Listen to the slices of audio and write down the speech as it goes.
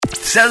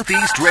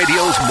Southeast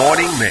Radio's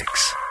morning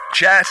mix.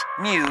 Chat,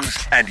 news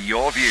and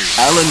your views.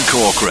 Alan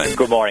Corcoran.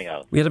 Good morning,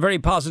 Alan. We had a very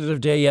positive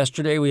day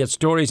yesterday. We had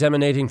stories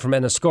emanating from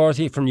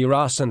Enniscorthy, from New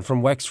Ross and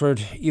from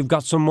Wexford. You've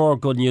got some more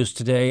good news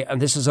today,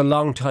 and this is a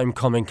long time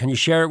coming. Can you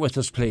share it with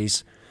us,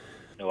 please?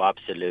 No,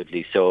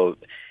 absolutely. So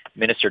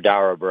Minister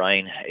Darragh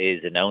O'Brien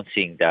is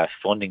announcing that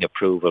funding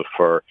approval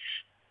for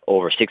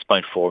over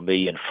 6.4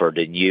 million for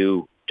the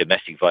new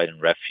domestic violence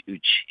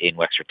refuge in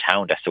Wexford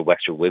Town, that's the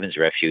Wexford Women's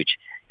Refuge,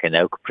 can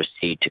now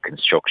proceed to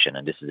construction.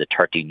 And this is a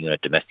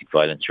 13-unit domestic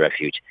violence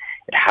refuge.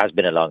 It has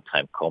been a long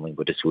time coming,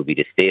 but this will be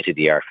the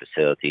state-of-the-art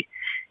facility.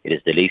 It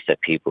is the least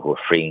that people who are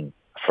fleeing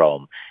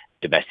from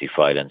domestic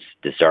violence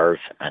deserve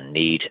and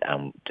need.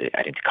 And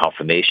I think the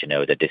confirmation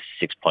now that this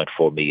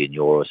 6.4 million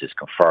euros is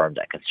confirmed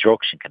that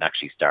construction can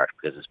actually start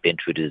because it's been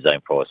through the design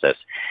process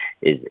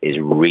is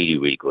really,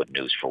 really good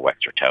news for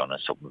Wexford Town,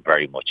 and something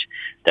very much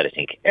that I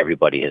think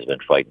everybody has been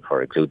fighting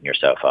for, including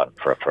yourself, Alan,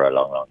 for a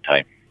long, long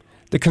time.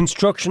 The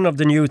construction of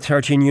the new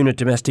 13-unit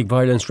domestic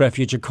violence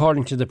refuge,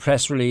 according to the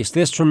press release,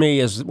 this for me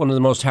is one of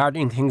the most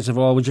heartening things of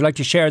all. Would you like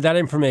to share that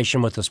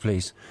information with us,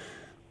 please?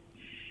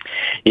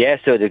 Yeah,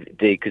 so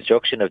the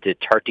construction of the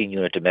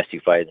 13-unit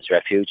domestic violence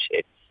refuge,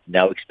 it's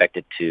now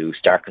expected to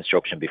start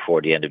construction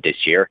before the end of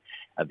this year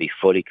and be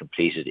fully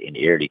completed in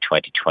early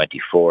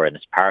 2024. And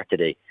as part of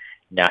the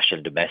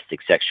National Domestic,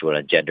 Sexual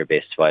and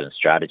Gender-Based Violence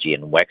Strategy,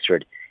 in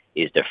Wexford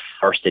is the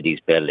first of these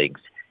buildings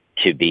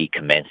to be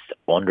commenced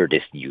under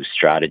this new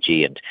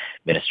strategy. And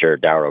Minister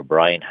Darragh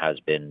O'Brien has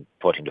been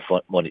putting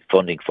the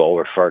funding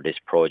forward for this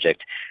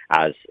project,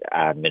 as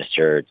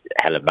Minister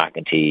Helen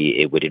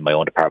McEntee within my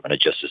own Department of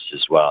Justice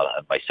as well,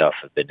 and myself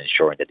have been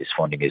ensuring that this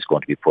funding is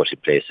going to be put in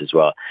place as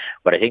well.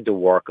 But I think the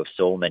work of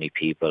so many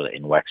people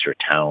in Wexford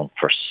Town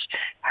for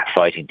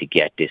fighting to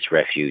get this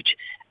refuge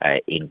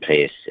in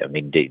place. I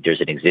mean, there's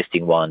an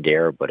existing one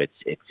there, but it's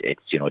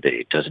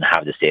it doesn't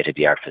have the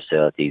state-of-the-art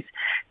facilities.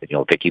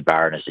 Vicky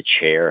Barron, as the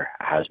chair,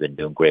 has been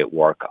doing great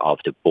work of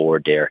the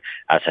board there,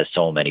 as has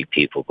so many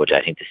people. But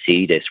I think to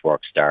see this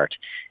work start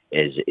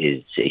is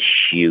a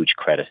huge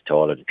credit to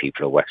all of the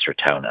people of Wexford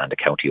Town and the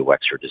county of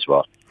Wexford as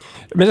well.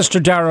 Minister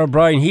Darragh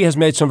O'Brien, he has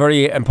made some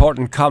very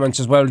important comments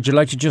as well. Would you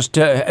like to just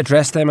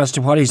address them as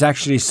to what he's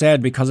actually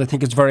said? Because I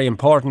think it's very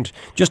important,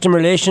 just in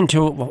relation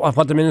to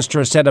what the Minister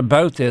has said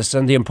about this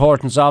and the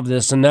importance of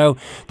this, and now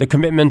the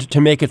commitment to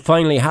make it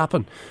finally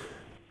happen.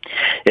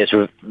 Yes,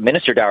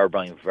 Minister Darragh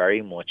O'Brien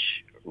very much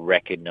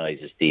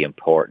recognises the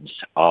importance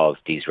of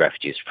these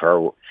refuges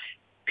for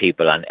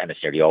people, and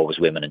it's nearly always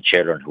women and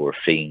children who are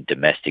fleeing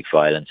domestic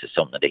violence. Is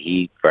something that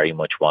he very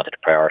much wanted to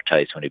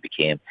prioritise when he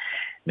became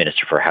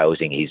Minister for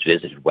Housing. He's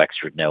visited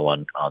Wexford now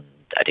on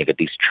I think at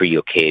least 3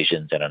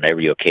 occasions, and on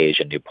every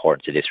occasion the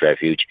importance of this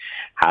refuge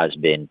has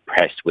been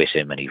pressed with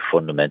him, and he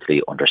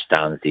fundamentally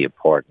understands the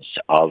importance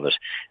of it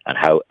and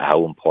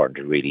how important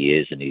it really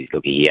is. And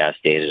he has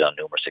stated on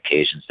numerous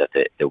occasions that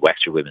the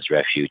Wexford Women's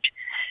Refuge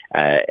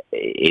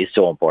is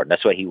so important.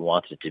 That's why he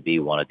wanted it to be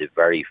one of the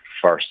very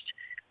first,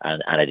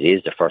 and it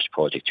is the first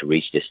project to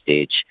reach this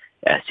stage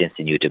since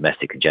the new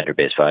domestic and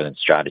gender-based violence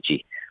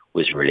strategy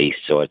was released.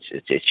 So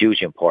it's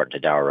hugely important to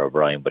Darragh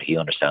O'Brien, but he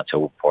understands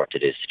how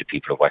important it is to the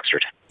people of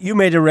Wexford. You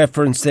made a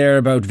reference there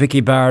about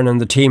Vicky Barron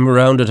and the team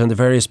around it and the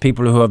various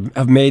people who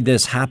have made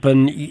this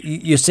happen.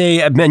 You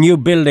say a new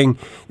building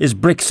is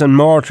bricks and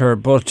mortar,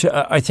 but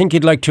I think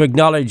you'd like to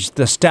acknowledge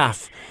the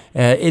staff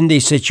in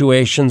these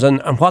situations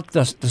and what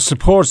the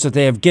supports that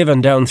they have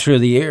given down through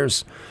the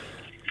years.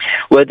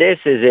 Well, this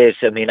is it.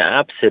 I mean,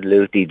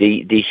 absolutely.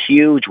 The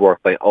huge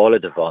work by all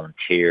of the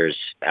volunteers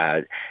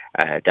that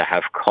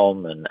have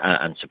come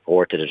and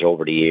supported it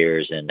over the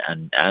years, and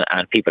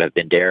people have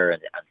been there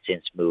and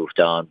since moved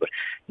on. But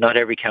not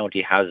every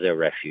county has their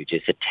refuge.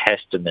 It's a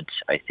testament,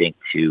 I think,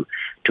 to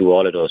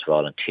all of those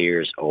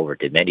volunteers over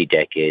the many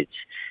decades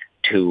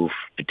to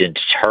been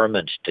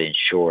determined to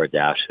ensure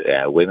that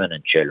women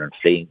and children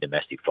fleeing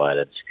domestic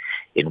violence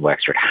in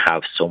Wexford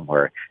have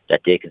somewhere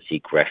that they can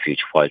seek refuge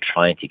while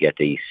trying to get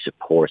the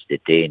supports that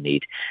they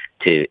need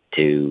to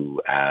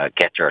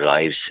get their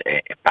lives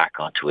back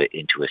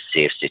into a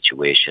safe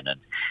situation. And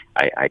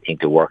I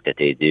think the work that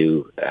they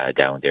do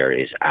down there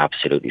is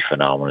absolutely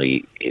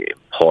phenomenally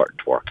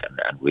important work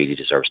and really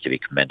deserves to be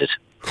commended.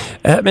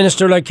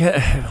 Minister,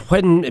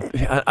 when,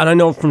 and I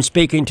know from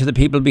speaking to the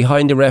people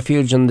behind the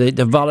refuge and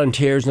the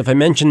volunteers, and if I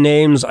mention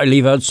names, I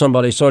leave out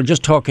somebody, so I'll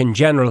just talk in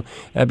general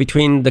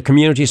between the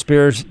community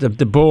spirit,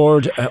 the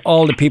board,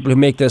 all the people who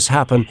make this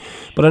happen.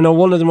 But I know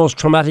one of the most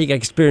traumatic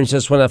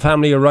experiences when a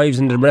family arrives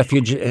in the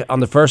refuge on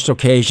the first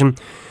occasion.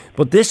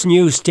 But this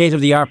new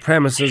state-of-the-art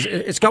premises,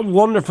 it's got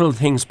wonderful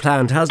things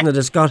planned, hasn't it?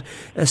 It's got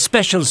a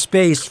special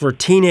space for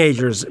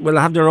teenagers. Will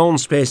have their own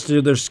space to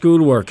do their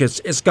schoolwork.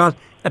 It's got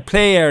a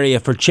play area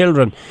for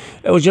children.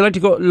 Would you like to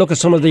go look at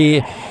some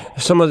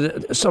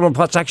of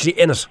what's actually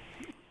in it?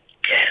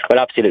 Well,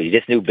 absolutely.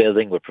 This new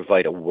building will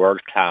provide a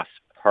world-class,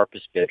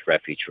 purpose-built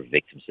refuge for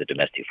victims of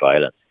domestic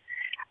violence.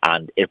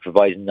 And it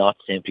provides not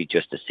simply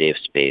just a safe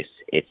space.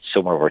 It's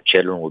somewhere where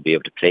children will be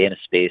able to play in a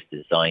space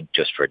designed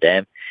just for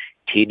them,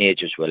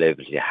 teenagers will be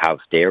able to have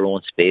their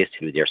own space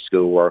to do their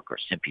schoolwork or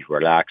simply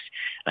relax,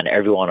 and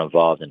everyone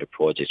involved in the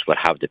project will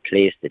have the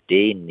place that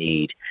they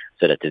need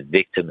so that the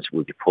victims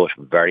will be put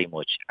very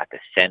much at the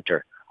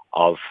centre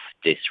of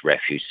this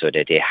refuge, so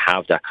that they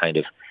have that kind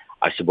of,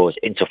 I suppose,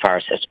 insofar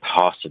as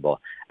possible,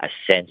 a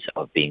sense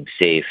of being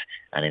safe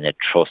and in a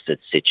trusted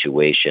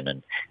situation.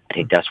 And I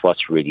think that's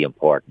what's really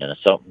important. And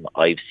it's something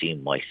I've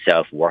seen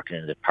myself working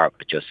in the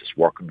Department of Justice,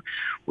 working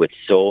with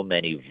so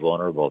many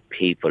vulnerable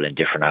people in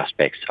different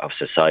aspects of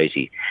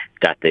society,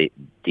 that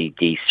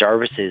the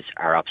services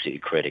are absolutely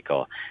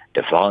critical.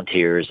 The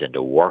volunteers and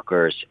the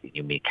workers,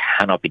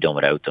 cannot be done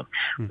without them.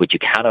 But you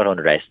cannot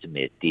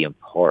underestimate the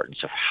importance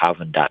of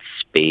having that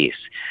space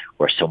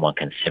where someone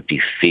can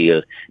simply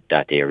feel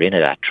that they are in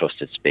that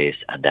trusted space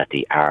and that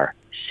they are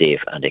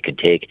safe and they can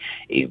take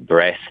a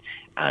breath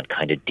and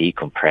kind of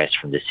decompress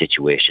from the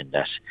situation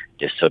that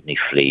they suddenly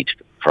fled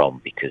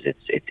from, because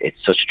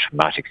it's such a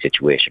traumatic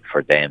situation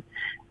for them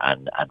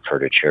and for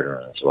their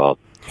children as well.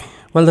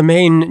 Well, the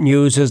main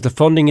news is the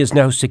funding is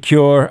now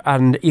secure,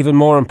 and even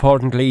more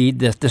importantly,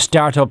 the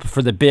start-up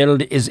for the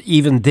build is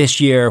even this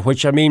year,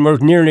 which, I mean, we're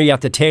nearly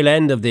at the tail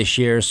end of this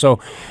year, so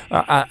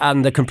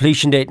and the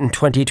completion date in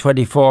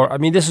 2024. I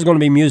mean, this is going to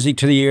be music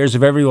to the ears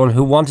of everyone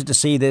who wanted to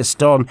see this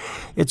done.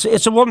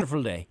 It's a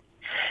wonderful day.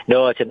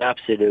 No, it's an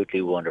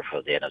absolutely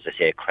wonderful day. And as I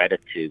say,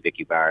 credit to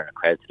Vicky Barr and a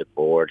credit to the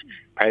board,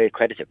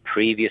 credit to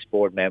previous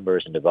board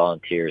members and the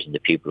volunteers and the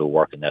people who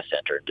work in that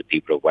centre and the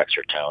people of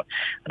Wexford Town.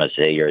 And I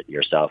say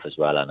yourself as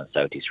well, and on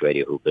South East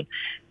Radio, who've been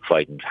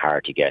fighting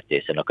hard to get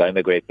this. And look, I'm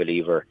a great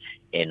believer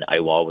in, I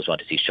always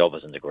want to see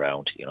shovels in the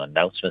ground.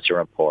 Announcements are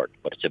important,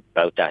 but it's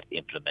about that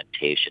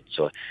implementation.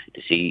 So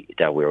to see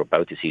that we're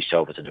about to see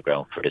shovels in the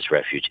ground for this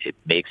refuge, it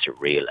makes it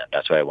real, and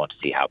that's what I want to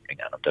see happening,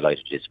 and I'm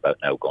delighted it's about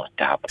now going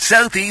to happen.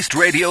 South East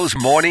Radio's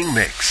Morning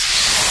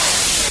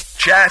Mix.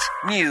 Chat,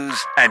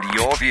 news and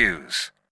your views.